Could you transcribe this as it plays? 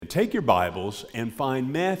take your Bibles and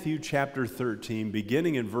find Matthew chapter 13,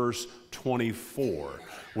 beginning in verse 24.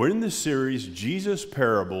 We're in the series, Jesus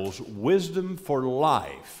Parables, Wisdom for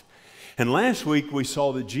Life. And last week we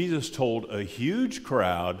saw that Jesus told a huge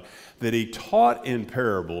crowd that he taught in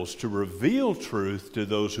parables to reveal truth to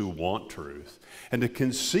those who want truth and to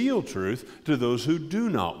conceal truth to those who do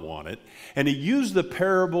not want it. And he used the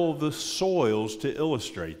parable of the soils to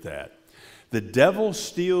illustrate that. The devil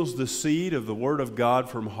steals the seed of the Word of God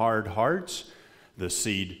from hard hearts. The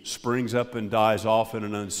seed springs up and dies off in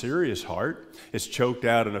an unserious heart. It's choked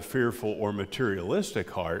out in a fearful or materialistic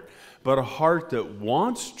heart. But a heart that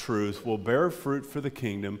wants truth will bear fruit for the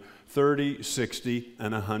kingdom 30, 60,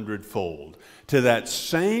 and 100-fold. To that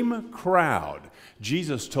same crowd,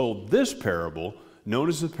 Jesus told this parable, known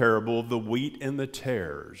as the parable of the wheat and the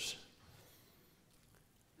tares.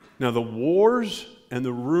 Now, the wars and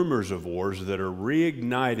the rumors of wars that are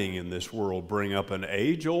reigniting in this world bring up an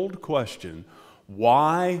age-old question: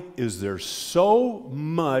 why is there so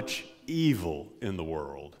much evil in the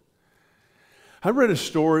world? I read a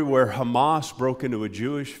story where Hamas broke into a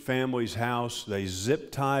Jewish family's house. They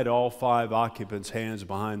zip-tied all 5 occupants' hands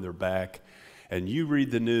behind their back. And you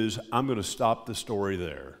read the news, I'm going to stop the story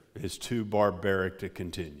there. It's too barbaric to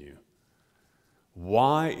continue.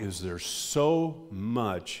 Why is there so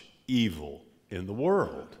much evil in the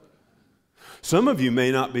world? Some of you may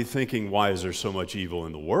not be thinking, why is there so much evil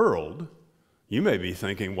in the world? You may be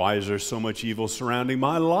thinking, why is there so much evil surrounding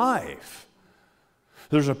my life?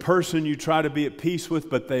 There's a person you try to be at peace with,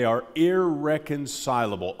 but they are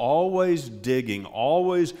irreconcilable, always digging,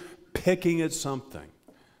 always picking at something.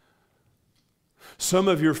 Some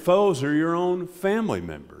of your foes are your own family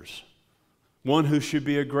members. One who should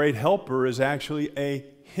be a great helper is actually a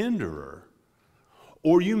hinderer.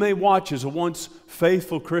 Or you may watch as a once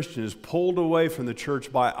faithful Christian is pulled away from the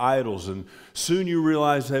church by idols, and soon you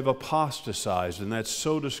realize they've apostatized, and that's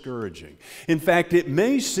so discouraging. In fact, it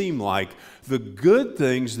may seem like the good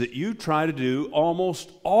things that you try to do almost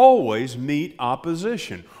always meet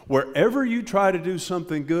opposition. Wherever you try to do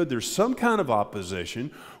something good, there's some kind of opposition.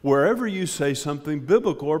 Wherever you say something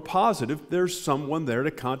biblical or positive, there's someone there to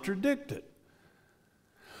contradict it.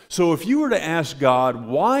 So if you were to ask God,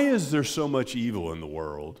 why is there so much evil in the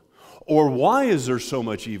world? Or why is there so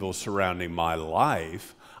much evil surrounding my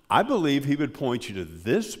life? I believe he would point you to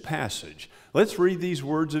this passage. Let's read these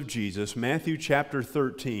words of Jesus, Matthew chapter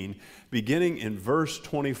 13, beginning in verse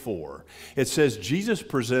 24. It says, Jesus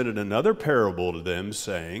presented another parable to them,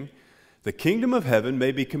 saying, the kingdom of heaven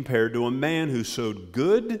may be compared to a man who sowed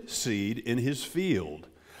good seed in his field.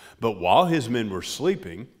 But while his men were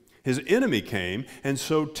sleeping, his enemy came and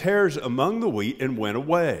sowed tares among the wheat and went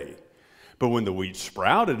away. But when the wheat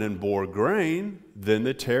sprouted and bore grain, then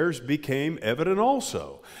the tares became evident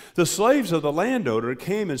also. The slaves of the landowner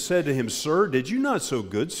came and said to him, Sir, did you not sow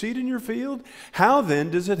good seed in your field? How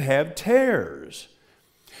then does it have tares?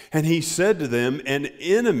 And he said to them, An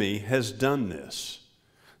enemy has done this.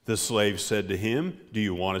 The slave said to him, Do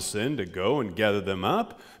you want us then to go and gather them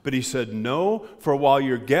up? But he said, No, for while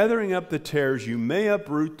you're gathering up the tares, you may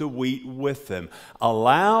uproot the wheat with them.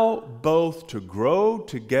 Allow both to grow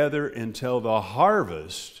together until the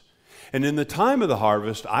harvest. And in the time of the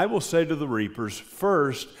harvest, I will say to the reapers,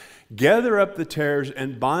 First, gather up the tares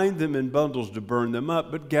and bind them in bundles to burn them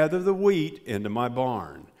up, but gather the wheat into my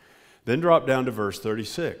barn. Then drop down to verse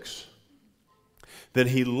 36. Then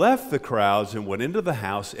he left the crowds and went into the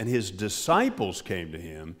house, and his disciples came to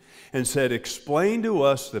him and said, Explain to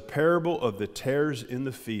us the parable of the tares in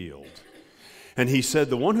the field. And he said,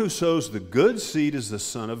 The one who sows the good seed is the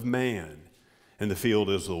Son of Man, and the field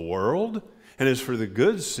is the world. And as for the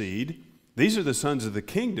good seed, these are the sons of the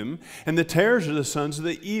kingdom, and the tares are the sons of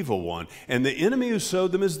the evil one. And the enemy who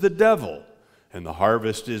sowed them is the devil. And the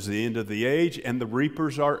harvest is the end of the age, and the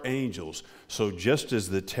reapers are angels. So just as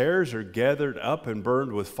the tares are gathered up and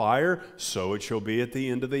burned with fire, so it shall be at the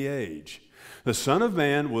end of the age. The Son of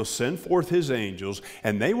Man will send forth his angels,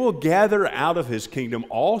 and they will gather out of his kingdom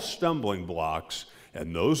all stumbling blocks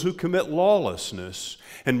and those who commit lawlessness,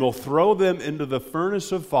 and will throw them into the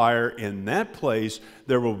furnace of fire. In that place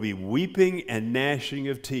there will be weeping and gnashing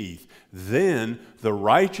of teeth. Then the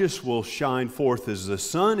righteous will shine forth as the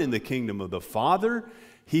sun in the kingdom of the Father.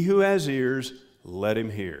 He who has ears, let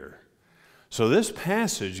him hear. So this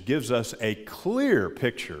passage gives us a clear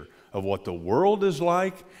picture of what the world is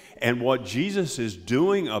like and what Jesus is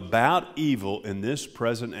doing about evil in this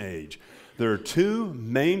present age. There are 2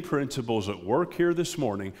 main principles at work here this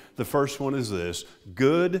morning. The first one is this: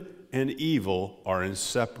 good and evil are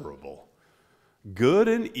inseparable. Good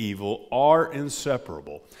and evil are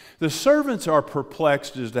inseparable. The servants are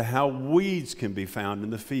perplexed as to how weeds can be found in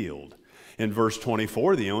the field. In verse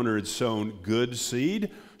 24, the owner had sown good seed.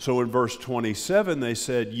 So in verse 27, they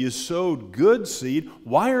said, "You sowed good seed.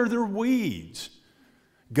 Why are there weeds?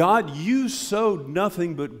 God, you sowed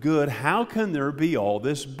nothing but good. How can there be all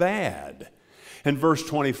this bad?" And verse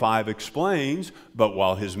 25 explains, "But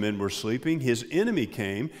while his men were sleeping, his enemy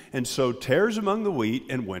came and sowed tares among the wheat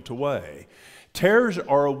and went away." Tares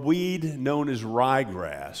are a weed known as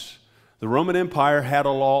ryegrass. The Roman Empire had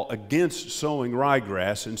a law against sowing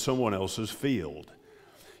ryegrass in someone else's field.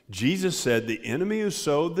 Jesus said the enemy who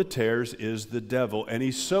sowed the tares is the devil, and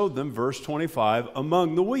he sowed them, verse 25,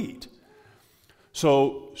 among the wheat.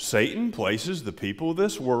 So Satan places the people of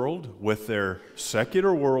this world with their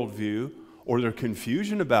secular worldview or their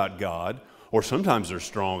confusion about God, or sometimes their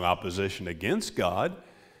strong opposition against God,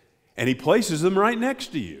 and he places them right next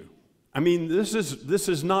to you. I mean, this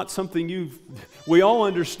is not something we all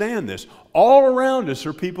understand this. All around us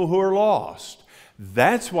are people who are lost.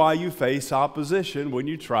 That's why you face opposition when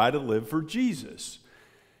you try to live for Jesus.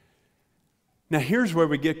 Now, here's where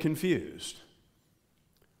we get confused.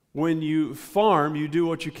 When you farm, you do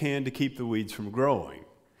what you can to keep the weeds from growing.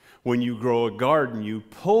 When you grow a garden, you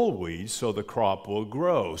pull weeds so the crop will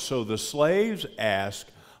grow. So the slaves ask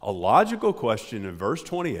a logical question in verse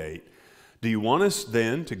 28. Do you want us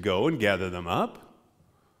then to go and gather them up?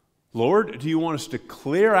 Lord, do you want us to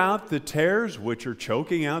clear out the tares which are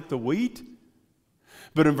choking out the wheat?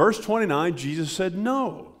 But in verse 29, Jesus said,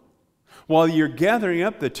 no. While you're gathering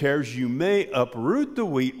up the tares, you may uproot the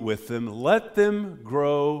wheat with them. Let them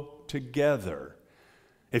grow together.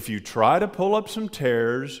 If you try to pull up some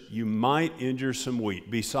tares, you might injure some wheat.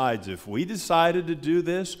 Besides, if we decided to do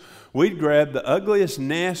this, we'd grab the ugliest,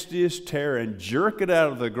 nastiest tare and jerk it out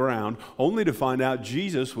of the ground, only to find out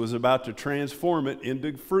Jesus was about to transform it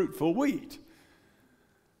into fruitful wheat.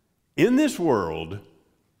 In this world,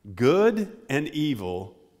 good and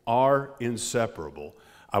evil are inseparable.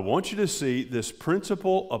 I want you to see this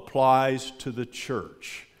principle applies to the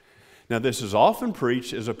church. Now, this is often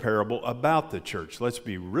preached as a parable about the church. Let's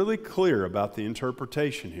be really clear about the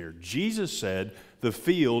interpretation here. Jesus said the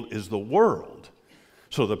field is the world.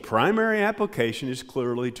 So the primary application is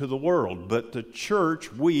clearly to the world. But the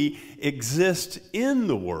church, we exist in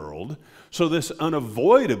the world, so this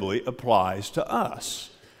unavoidably applies to us.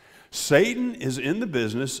 Satan is in the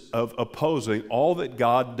business of opposing all that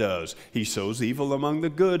God does. He sows evil among the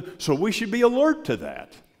good, so we should be alert to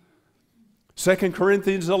that. 2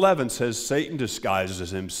 Corinthians 11 says Satan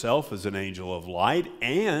disguises himself as an angel of light,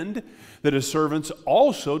 and that his servants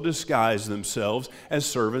also disguise themselves as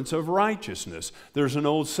servants of righteousness. There's an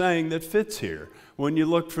old saying that fits here. When you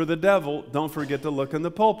look for the devil, don't forget to look in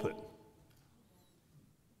the pulpit.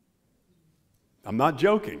 I'm not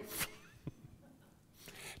joking.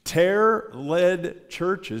 Terror-led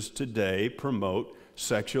churches today promote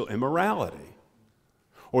sexual immorality.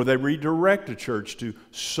 Or they redirect a church to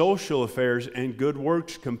social affairs and good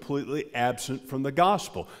works completely absent from the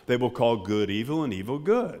gospel. They will call good evil and evil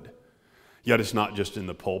good. Yet it's not just in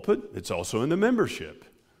the pulpit, it's also in the membership.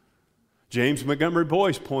 James Montgomery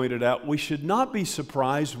Boyce pointed out we should not be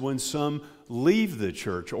surprised when some leave the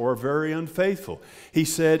church or are very unfaithful. He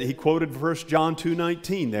said, he quoted 1 John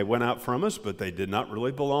 2:19, they went out from us, but they did not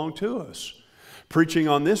really belong to us. Preaching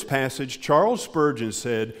on this passage, Charles Spurgeon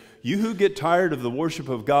said, you who get tired of the worship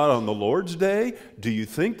of God on the Lord's day, do you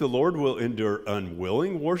think the Lord will endure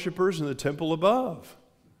unwilling worshipers in the temple above?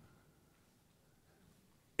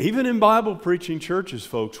 Even in Bible preaching churches,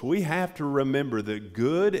 folks, we have to remember that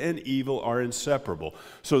good and evil are inseparable.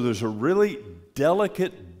 So there's a really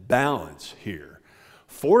delicate balance here.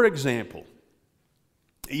 For example,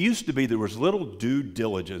 it used to be there was little due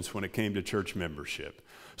diligence when it came to church membership.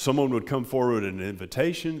 Someone would come forward with an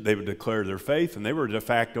invitation, they would declare their faith, and they were a de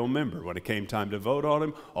facto member. When it came time to vote on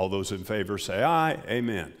them, all those in favor say aye,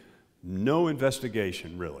 amen. No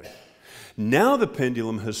investigation, really. Now the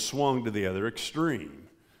pendulum has swung to the other extreme.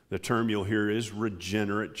 The term you'll hear is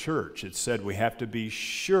regenerate church. It said we have to be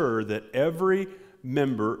sure that every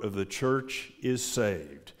member of the church is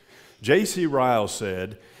saved. J.C. Ryle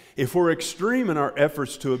said, if we're extreme in our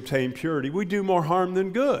efforts to obtain purity, we do more harm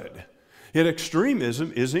than good. Yet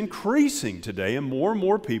extremism is increasing today, and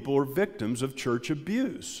more people are victims of church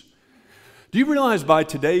abuse. Do you realize by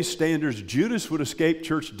today's standards, Judas would escape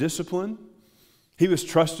church discipline? He was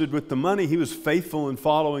trusted with the money. He was faithful in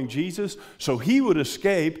following Jesus, so he would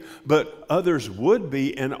escape, but others would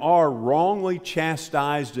be and are wrongly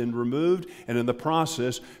chastised and removed, and in the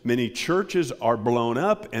process, many churches are blown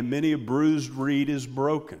up and many a bruised reed is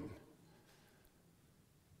broken.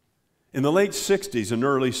 In the late 60s and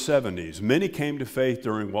early 70s, many came to faith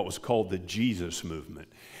during what was called the Jesus movement.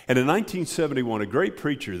 And in 1971, a great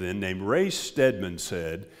preacher then named Ray Stedman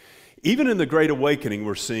said, even in the Great Awakening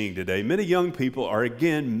we're seeing today, many young people are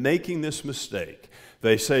again making this mistake.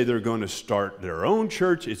 They say they're going to start their own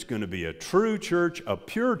church. It's going to be a true church, a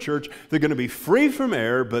pure church. They're going to be free from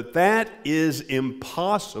error, but that is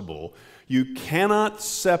impossible. You cannot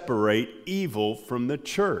separate evil from the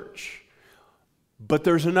church. But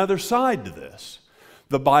there's another side to this.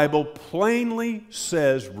 The Bible plainly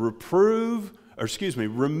says, remove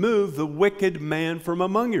the wicked man from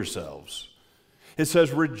among yourselves. It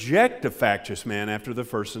says, reject a factious man after the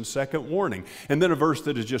first and second warning. And then a verse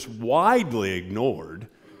that is just widely ignored.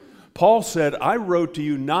 Paul said, I wrote to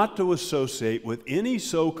you not to associate with any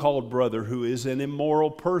so-called brother who is an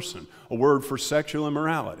immoral person, a word for sexual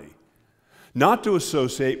immorality. Not to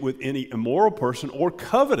associate with any immoral person or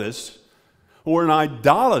covetous or an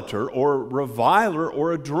idolater or a reviler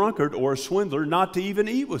or a drunkard or a swindler, not to even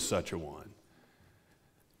eat with such a one.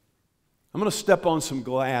 I'm going to step on some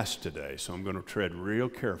glass today, so I'm going to tread real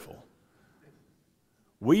careful.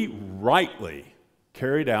 We rightly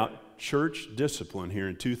carried out church discipline here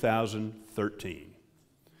in 2013.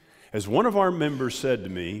 As one of our members said to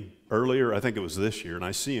me earlier, I think it was this year, and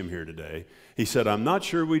I see him here today, he said, I'm not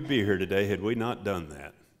sure we'd be here today had we not done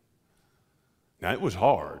that. Now, it was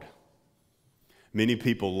hard. Many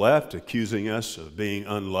people left accusing us of being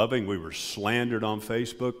unloving. We were slandered on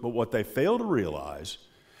Facebook, but what they fail to realize,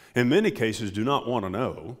 in many cases do not want to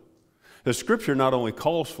know, the Scripture not only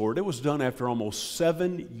calls for it, it was done after almost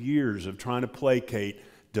 7 years of trying to placate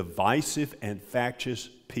divisive and factious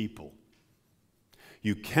people.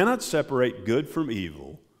 You cannot separate good from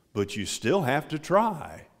evil, but you still have to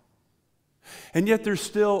try. And yet there's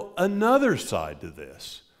still another side to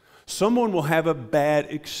this. Someone will have a bad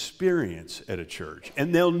experience at a church,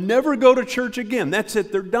 and they'll never go to church again. That's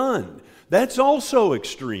it, they're done. That's also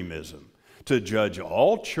extremism. To judge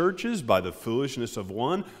all churches by the foolishness of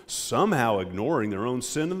one, somehow ignoring their own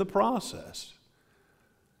sin in the process.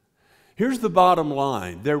 Here's the bottom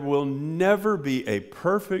line. There will never be a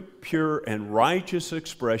perfect, pure, and righteous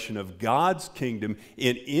expression of God's kingdom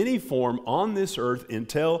in any form on this earth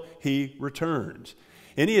until He returns.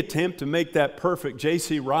 Any attempt to make that perfect,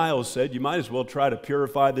 J.C. Ryle said, you might as well try to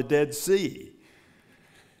purify the Dead Sea.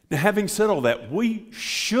 Now, having said all that, we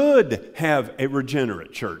should have a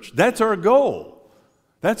regenerate church. That's our goal.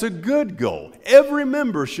 That's a good goal. Every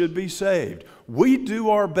member should be saved. We do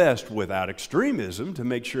our best without extremism to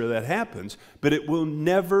make sure that happens, but it will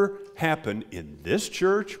never happen in this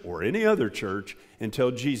church or any other church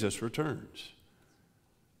until Jesus returns.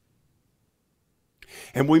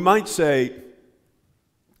 And we might say,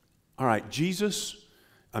 all right, Jesus,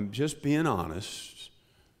 I'm just being honest.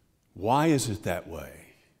 Why is it that way?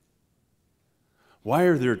 Why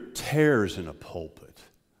are there tares in a pulpit?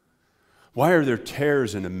 Why are there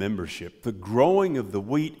tares in a membership? The growing of the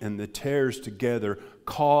wheat and the tares together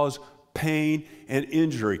cause pain and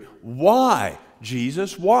injury. Why,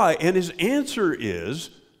 Jesus? Why? And His answer is,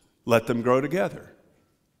 let them grow together.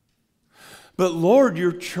 But Lord,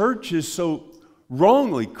 your church is so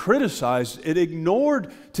wrongly criticized and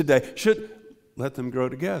ignored today. Let them grow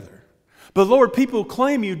together. But Lord, people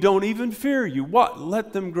claim you don't even fear you. What?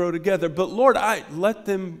 Let them grow together. But Lord, let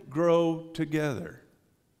them grow together.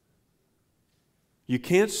 You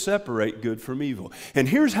can't separate good from evil. And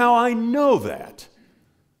here's how I know that.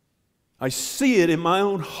 I see it in my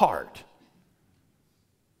own heart.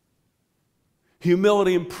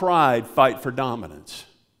 Humility and pride fight for dominance.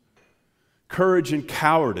 Courage and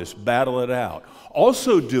cowardice battle it out.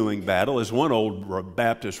 Also doing battle, as one old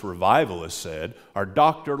Baptist revivalist said, are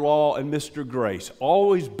Dr. Law and Mr. Grace,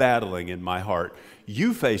 always battling in my heart.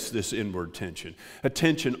 You face this inward tension, a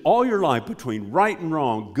tension all your life between right and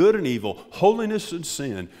wrong, good and evil, holiness and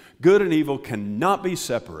sin. Good and evil cannot be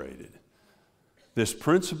separated. This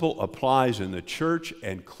principle applies in the church,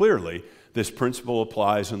 and clearly this principle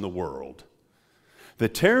applies in the world. The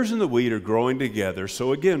tares and the wheat are growing together.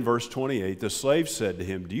 So again, verse 28, the slave said to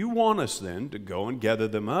him, do you want us then to go and gather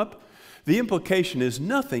them up? The implication is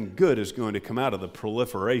nothing good is going to come out of the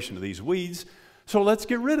proliferation of these weeds, so let's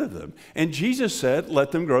get rid of them. And Jesus said,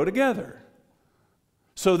 let them grow together.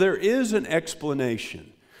 So there is an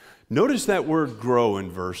explanation. Notice that word grow in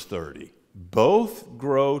verse 30. Both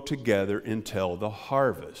grow together until the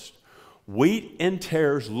harvest. Wheat and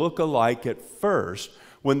tares look alike at first.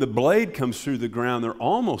 When the blade comes through the ground, they're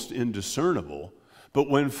almost indiscernible. But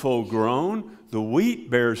when full grown, the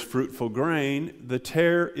wheat bears fruitful grain. The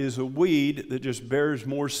tare is a weed that just bears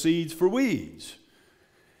more seeds for weeds.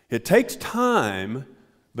 It takes time,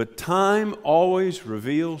 But time always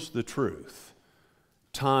reveals the truth.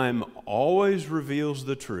 Time always reveals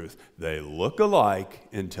the truth. They look alike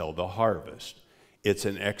until the harvest. It's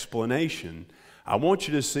an explanation. I want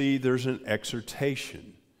you to see there's an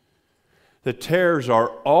exhortation. The tares are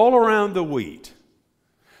all around the wheat.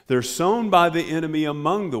 They're sown by the enemy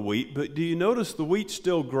among the wheat, but do you notice the wheat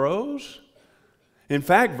still grows? In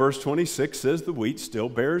fact, verse 26 says the wheat still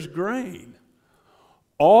bears grain.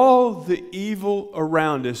 All the evil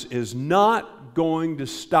around us is not going to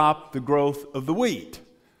stop the growth of the wheat.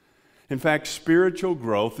 In fact, spiritual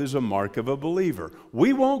growth is a mark of a believer.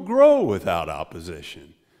 We won't grow without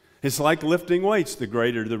opposition. It's like lifting weights. The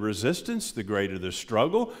greater the resistance, the greater the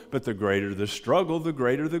struggle, but the greater the struggle, the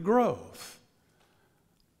greater the growth.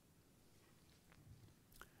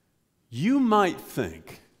 You might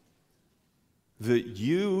think that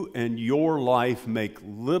you and your life make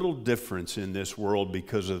little difference in this world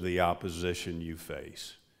because of the opposition you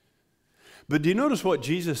face. But do you notice what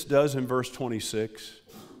Jesus does in verse 26?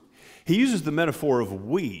 He uses the metaphor of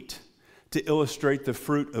wheat to illustrate the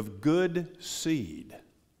fruit of good seed.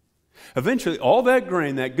 Eventually, all that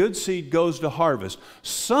grain, that good seed, goes to harvest.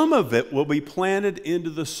 Some of it will be planted into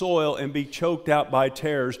the soil and be choked out by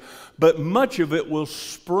tares, but much of it will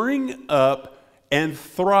spring up and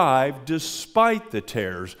thrive despite the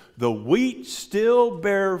tares. The wheat still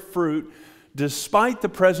bear fruit despite the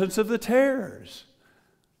presence of the tares.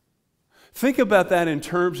 Think about that in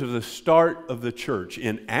terms of the start of the church.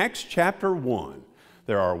 In Acts chapter 1,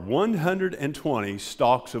 there are 120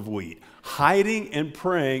 stalks of wheat hiding and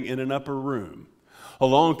praying in an upper room.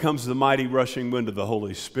 Along comes the mighty rushing wind of the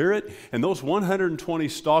Holy Spirit, and those 120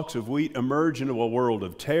 stalks of wheat emerge into a world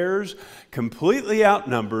of tares, completely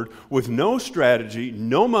outnumbered, with no strategy,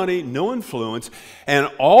 no money, no influence, and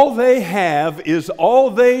all they have is all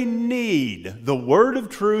they need, the word of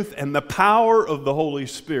truth and the power of the Holy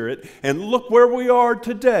Spirit. And look where we are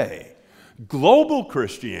today. Global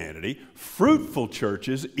Christianity, fruitful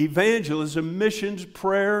churches, evangelism, missions,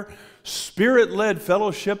 prayer, Spirit-led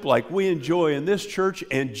fellowship like we enjoy in this church,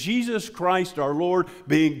 and Jesus Christ our Lord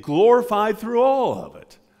being glorified through all of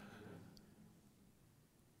it.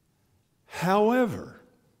 However,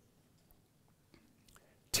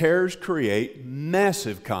 tares create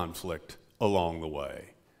massive conflict along the way.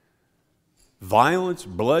 Violence,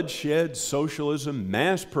 bloodshed, socialism,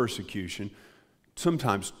 mass persecution,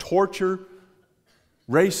 sometimes torture,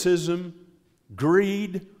 racism,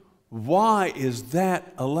 greed. Why is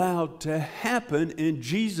that allowed to happen? And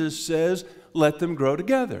Jesus says, let them grow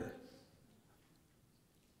together.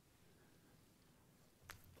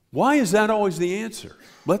 Why is that always the answer?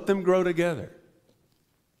 Let them grow together.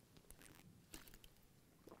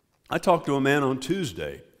 I talked to a man on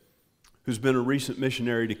Tuesday who's been a recent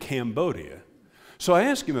missionary to Cambodia. So I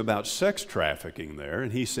asked him about sex trafficking there,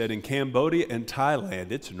 and he said in Cambodia and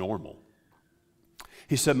Thailand, it's normal.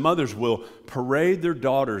 He said mothers will parade their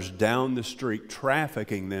daughters down the street,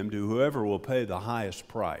 trafficking them to whoever will pay the highest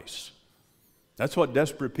price. That's what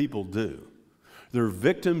desperate people do. They're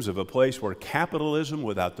victims of a place where capitalism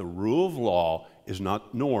without the rule of law is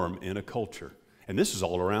not norm in a culture. And this is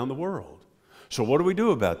all around the world. So what do we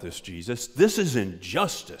do about this, Jesus? This is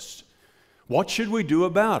injustice. What should we do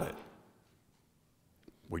about it?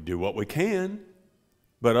 We do what we can,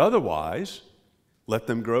 but otherwise, let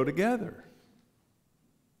them grow together.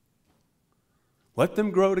 Let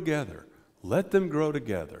them grow together. Let them grow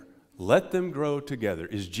together. Let them grow together.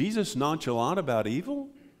 Is Jesus nonchalant about evil?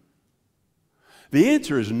 The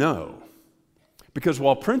answer is no. Because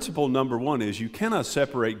while principle number one is you cannot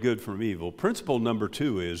separate good from evil, principle number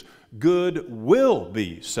two is good will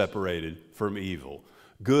be separated from evil.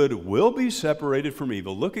 Good will be separated from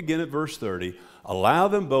evil. Look again at verse 30. Allow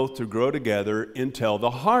them both to grow together until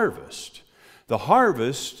the harvest. The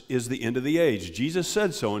harvest is the end of the age. Jesus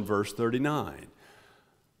said so in verse 39.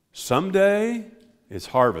 Someday it's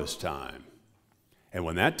harvest time. And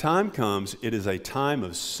when that time comes, it is a time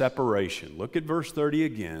of separation. Look at verse 30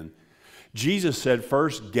 again. Jesus said,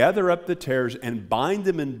 first, gather up the tares and bind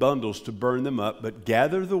them in bundles to burn them up, but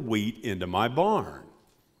gather the wheat into my barn.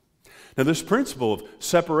 Now, this principle of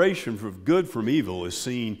separation of good from evil is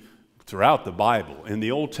seen throughout the Bible. In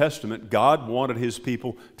the Old Testament, God wanted his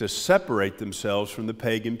people to separate themselves from the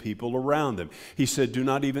pagan people around them. He said, do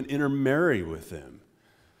not even intermarry with them.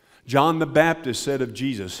 John the Baptist said of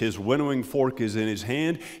Jesus, his winnowing fork is in his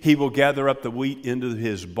hand. He will gather up the wheat into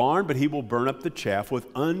his barn, but he will burn up the chaff with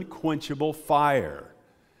unquenchable fire.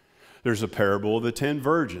 There's a parable of the 10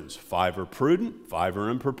 virgins. 5 are prudent, 5 are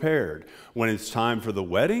unprepared. When it's time for the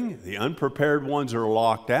wedding, the unprepared ones are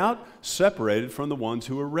locked out, separated from the ones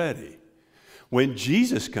who are ready. When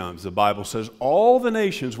Jesus comes, the Bible says, all the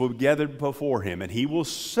nations will be gathered before him, and he will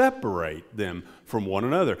separate them from one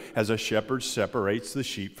another, as a shepherd separates the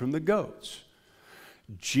sheep from the goats.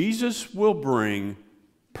 Jesus will bring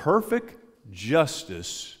perfect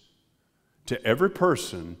justice to every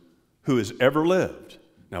person who has ever lived.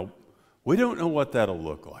 Now, we don't know what that'll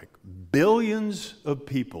look like. Billions of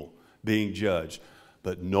people being judged,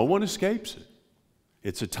 but no one escapes it.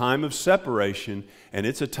 It's a time of separation, and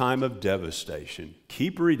it's a time of devastation.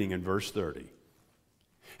 Keep reading in verse 30.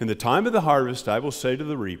 In the time of the harvest, I will say to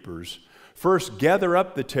the reapers, first gather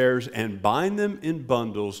up the tares and bind them in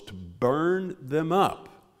bundles to burn them up.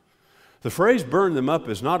 The phrase burn them up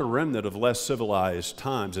is not a remnant of less civilized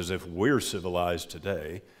times, as if we're civilized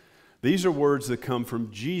today. These are words that come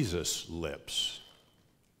from Jesus' lips.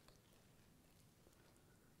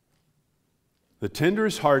 The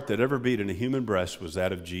tenderest heart that ever beat in a human breast was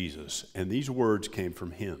that of Jesus, and these words came from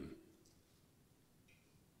him.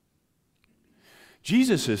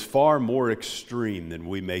 Jesus is far more extreme than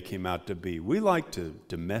we make him out to be. We like to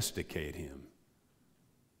domesticate him.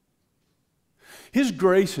 His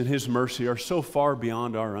grace and his mercy are so far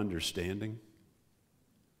beyond our understanding.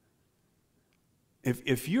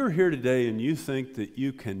 If you're here today and you think that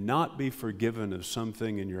you cannot be forgiven of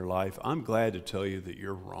something in your life, I'm glad to tell you that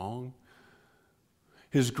you're wrong.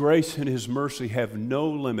 His grace and his mercy have no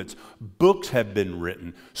limits. Books have been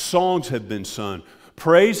written. Songs have been sung.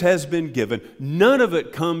 Praise has been given. None of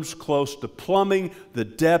it comes close to plumbing the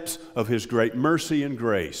depths of his great mercy and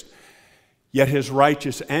grace. Yet his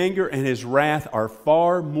righteous anger and his wrath are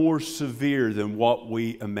far more severe than what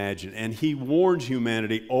we imagine. And he warns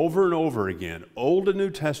humanity over and over again, Old and New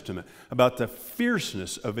Testament, about the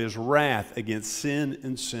fierceness of his wrath against sin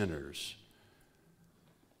and sinners.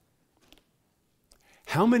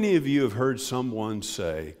 How many of you have heard someone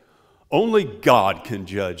say, only God can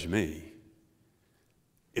judge me?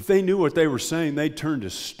 If they knew what they were saying, they'd turn to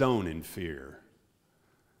stone in fear.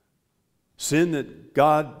 Sin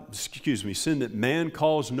that man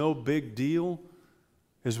calls no big deal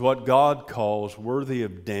is what God calls worthy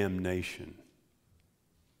of damnation.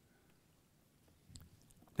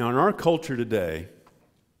 Now, in our culture today,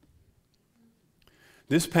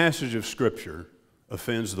 this passage of Scripture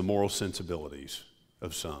offends the moral sensibilities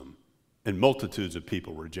of some, and multitudes of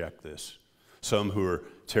people reject this. Some who are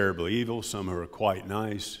terribly evil, some who are quite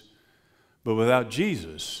nice. But without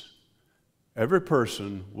Jesus, every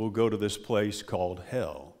person will go to this place called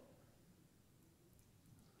hell.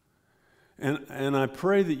 And I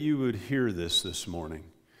pray that you would hear this morning.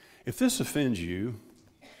 If this offends you,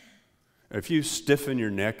 if you stiffen your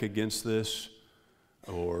neck against this,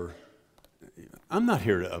 or I'm not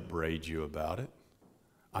here to upbraid you about it.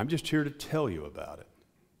 I'm just here to tell you about it.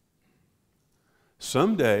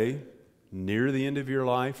 Someday, near the end of your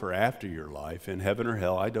life or after your life, in heaven or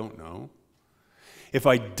hell, I don't know, if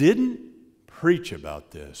I didn't preach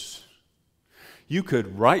about this, you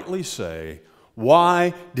could rightly say,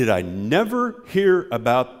 why did I never hear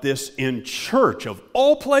about this in church of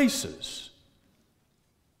all places?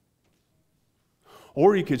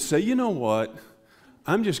 Or you could say, you know what?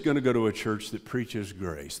 I'm just going to go to a church that preaches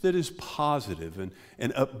grace, that is positive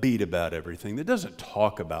and upbeat about everything, that doesn't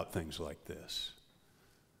talk about things like this.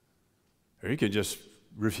 Or you can just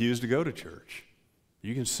refuse to go to church.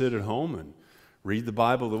 You can sit at home and read the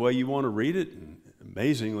Bible the way you want to read it, and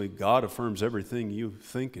amazingly, God affirms everything you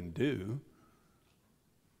think and do.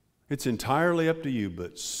 It's entirely up to you,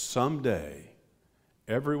 but someday,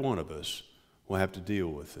 every one of us will have to deal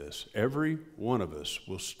with this. Every one of us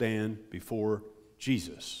will stand before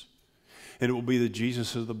Jesus. And it will be the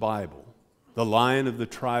Jesus of the Bible, the Lion of the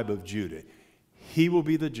tribe of Judah. He will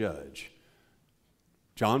be the judge.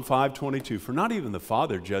 John 5:22, for not even the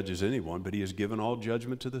Father judges anyone, but he has given all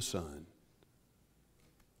judgment to the Son.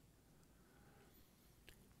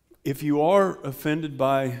 If you are offended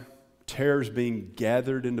by tares being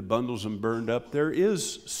gathered into bundles and burned up, there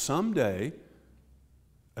is someday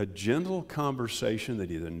a gentle conversation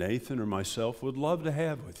that either Nathan or myself would love to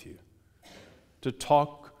have with you, to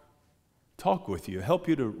talk with you, help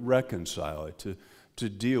you to reconcile it, to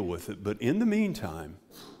deal with it. But in the meantime,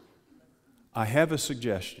 I have a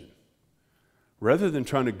suggestion. Rather than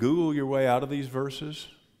trying to Google your way out of these verses,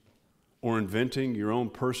 or inventing your own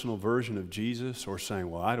personal version of Jesus, or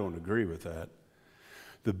saying, well, I don't agree with that,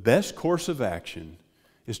 the best course of action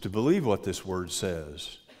is to believe what this word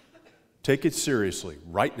says. Take it seriously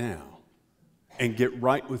right now and get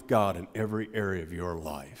right with God in every area of your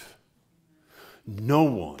life. No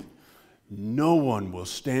one will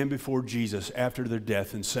stand before Jesus after their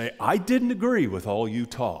death and say, I didn't agree with all you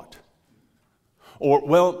taught. Or,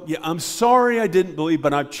 well, yeah, I'm sorry I didn't believe,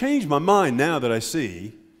 but I've changed my mind now that I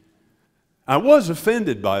see. I was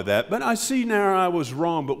offended by that, but I see now I was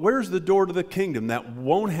wrong. But where's the door to the kingdom? That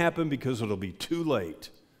won't happen because it'll be too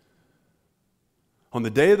late. On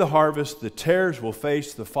the day of the harvest, the tares will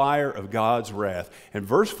face the fire of God's wrath. And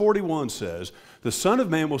verse 41 says, the Son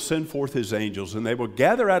of Man will send forth his angels, and they will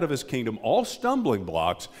gather out of his kingdom all stumbling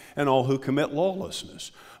blocks and all who commit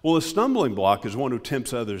lawlessness. Well, a stumbling block is one who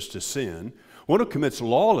tempts others to sin. One who commits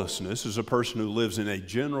lawlessness is a person who lives in a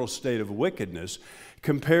general state of wickedness.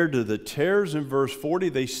 Compared to the tares in verse 40,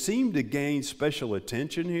 they seem to gain special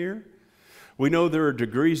attention here. We know there are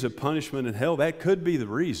degrees of punishment in hell. That could be the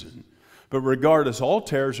reason. But regardless, all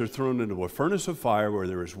tares are thrown into a furnace of fire where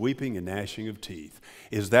there is weeping and gnashing of teeth.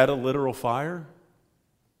 Is that a literal fire?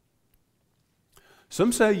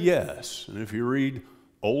 Some say yes. And if you read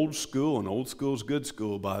Old School, and Old School's good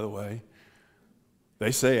school, by the way,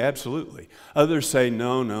 they say absolutely. Others say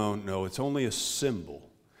no, it's only a symbol.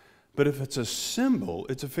 But if it's a symbol,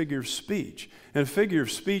 it's a figure of speech. And a figure of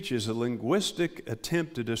speech is a linguistic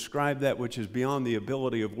attempt to describe that which is beyond the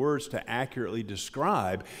ability of words to accurately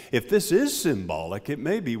describe. If this is symbolic, it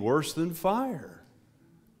may be worse than fire.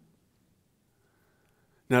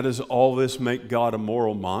 Now, does all this make God a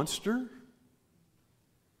moral monster?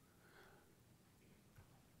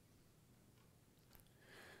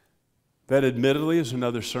 That admittedly is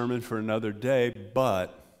another sermon for another day,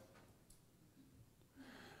 but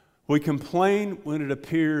we complain when it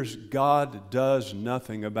appears God does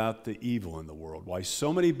nothing about the evil in the world. Why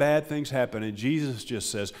so many bad things happen, and Jesus just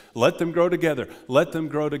says, let them grow together, let them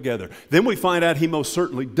grow together. Then we find out he most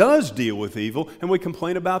certainly does deal with evil, and we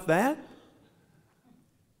complain about that.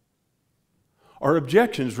 Our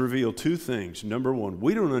objections reveal two things. Number one,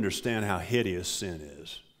 we don't understand how hideous sin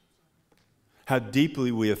is, how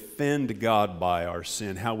deeply we offend God by our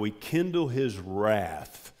sin, how we kindle his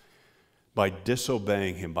wrath by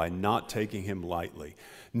disobeying him, by not taking him lightly.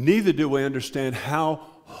 Neither do we understand how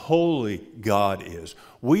holy God is.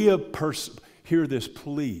 We have hear this,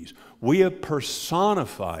 please. We have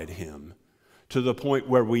personified him to the point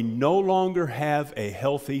where we no longer have a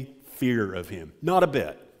healthy fear of him. Not a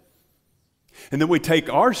bit. And then we take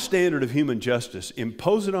our standard of human justice,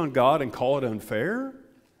 impose it on God, and call it unfair?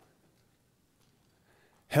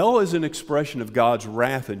 Hell is an expression of God's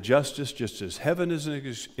wrath and justice, just as heaven is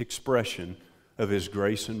an expression of his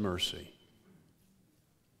grace and mercy.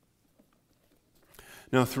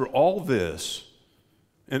 Now, through all this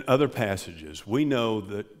and other passages, we know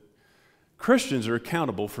that Christians are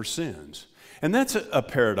accountable for sins. And that's a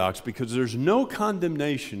paradox because there's no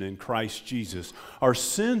condemnation in Christ Jesus. Our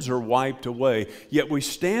sins are wiped away, yet we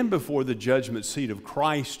stand before the judgment seat of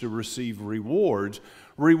Christ to receive rewards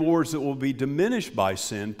that will be diminished by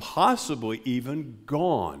sin, possibly even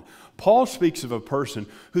gone. Paul speaks of a person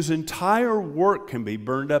whose entire work can be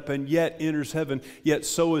burned up and yet enters heaven, yet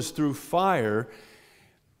so is through fire.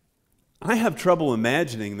 I have trouble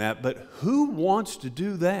imagining that, but who wants to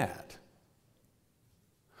do that?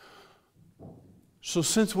 So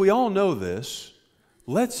since we all know this,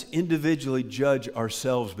 let's individually judge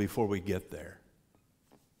ourselves before we get there.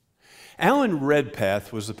 Alan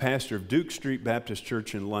Redpath was the pastor of Duke Street Baptist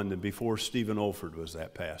Church in London before Stephen Olford was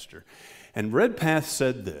that pastor. And Redpath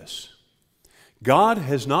said this: God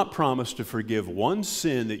has not promised to forgive one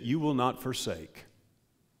sin that you will not forsake.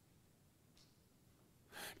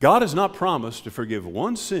 God has not promised to forgive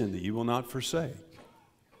one sin that you will not forsake.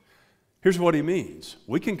 Here's what he means.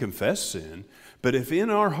 We can confess sin, but if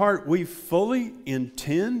in our heart we fully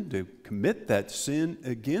intend to commit that sin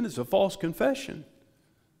again, it's a false confession.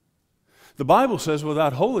 The Bible says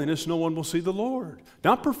without holiness, no one will see the Lord.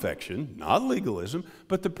 Not perfection, not legalism,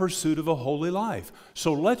 but the pursuit of a holy life.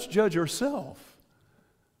 So let's judge ourselves.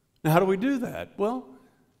 Now, how do we do that? Well,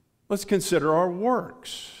 let's consider our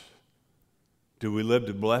works. Do we live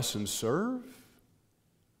to bless and serve?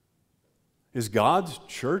 Is God's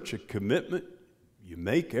church a commitment you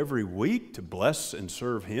make every week to bless and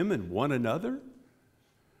serve him and one another?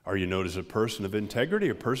 Are you known as a person of integrity,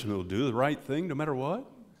 a person who will do the right thing no matter what?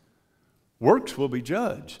 Works will be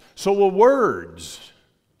judged. So will words.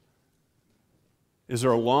 Is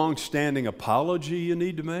there a long-standing apology you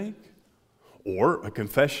need to make? Or a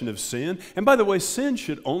confession of sin? And by the way, sin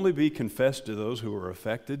should only be confessed to those who are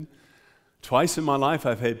affected. Twice in my life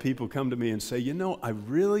I've had people come to me and say, you know, I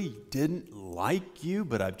really didn't like you,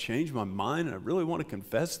 but I've changed my mind and I really want to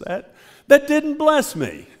confess that. That didn't bless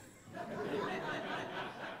me.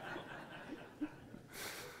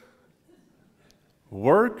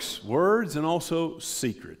 Works, words, and also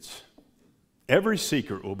secrets. Every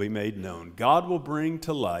secret will be made known. God will bring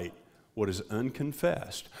to light what is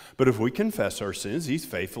unconfessed. But if we confess our sins, he's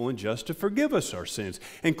faithful and just to forgive us our sins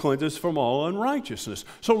and cleanse us from all unrighteousness.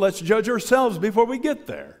 So let's judge ourselves before we get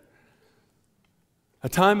there. A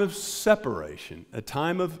time of separation, a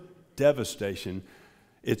time of devastation.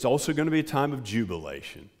 It's also going to be a time of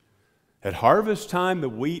jubilation. At harvest time, the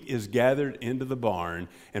wheat is gathered into the barn,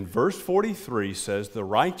 and verse 43 says, the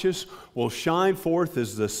righteous will shine forth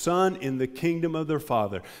as the sun in the kingdom of their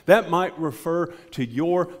Father. That might refer to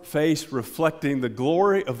your face reflecting the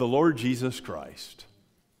glory of the Lord Jesus Christ.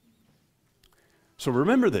 So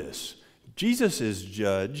remember this, Jesus is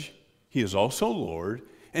judge, he is also Lord,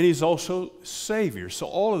 and he's also Savior. So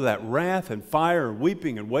all of that wrath and fire and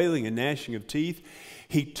weeping and wailing and gnashing of teeth,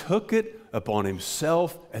 he took it upon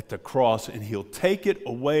himself at the cross, and he'll take it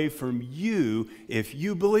away from you if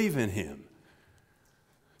you believe in him.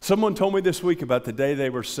 Someone told me this week about the day they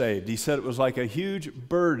were saved. He said it was like a huge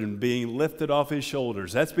burden being lifted off his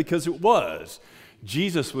shoulders. That's because it was.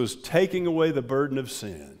 Jesus was taking away the burden of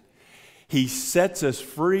sin. He sets us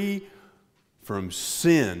free from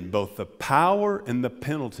sin, both the power and the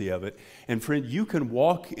penalty of it. And friend, you can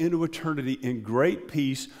walk into eternity in great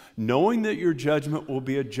peace, knowing that your judgment will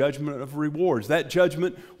be a judgment of rewards. That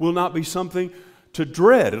judgment will not be something to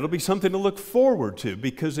dread. It'll be something to look forward to,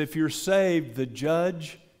 because if you're saved, the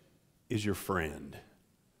judge is your friend.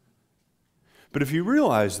 But if you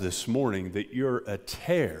realize this morning that you're a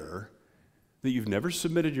tear, that you've never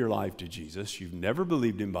submitted your life to Jesus, you've never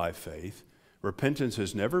believed him by faith, repentance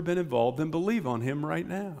has never been involved, then believe on him right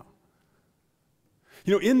now.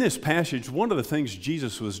 You know, in this passage, one of the things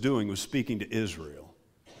Jesus was doing was speaking to Israel.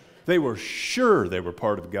 They were sure they were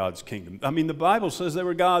part of God's kingdom. I mean, the Bible says they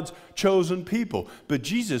were God's chosen people. But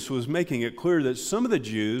Jesus was making it clear that some of the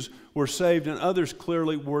Jews were saved and others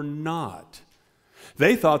clearly were not.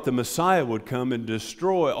 They thought the Messiah would come and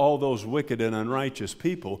destroy all those wicked and unrighteous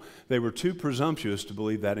people. They were too presumptuous to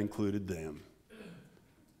believe that included them.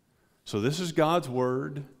 So this is God's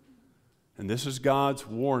word, and this is God's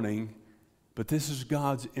warning, but this is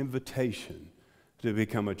God's invitation to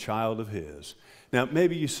become a child of his. Now,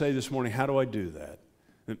 maybe you say this morning, how do I do that?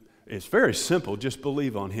 It's very simple, just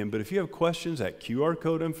believe on him. But if you have questions, that QR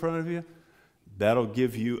code in front of you, that'll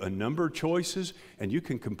give you a number of choices, and you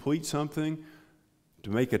can complete something to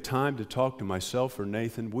make a time to talk to myself or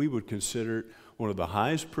Nathan. We would consider it one of the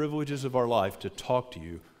highest privileges of our life to talk to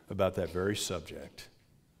you about that very subject.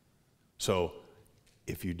 So,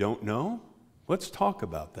 if you don't know, let's talk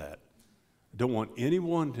about that. I don't want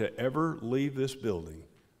anyone to ever leave this building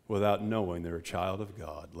without knowing they're a child of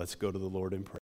God. Let's go to the Lord in prayer.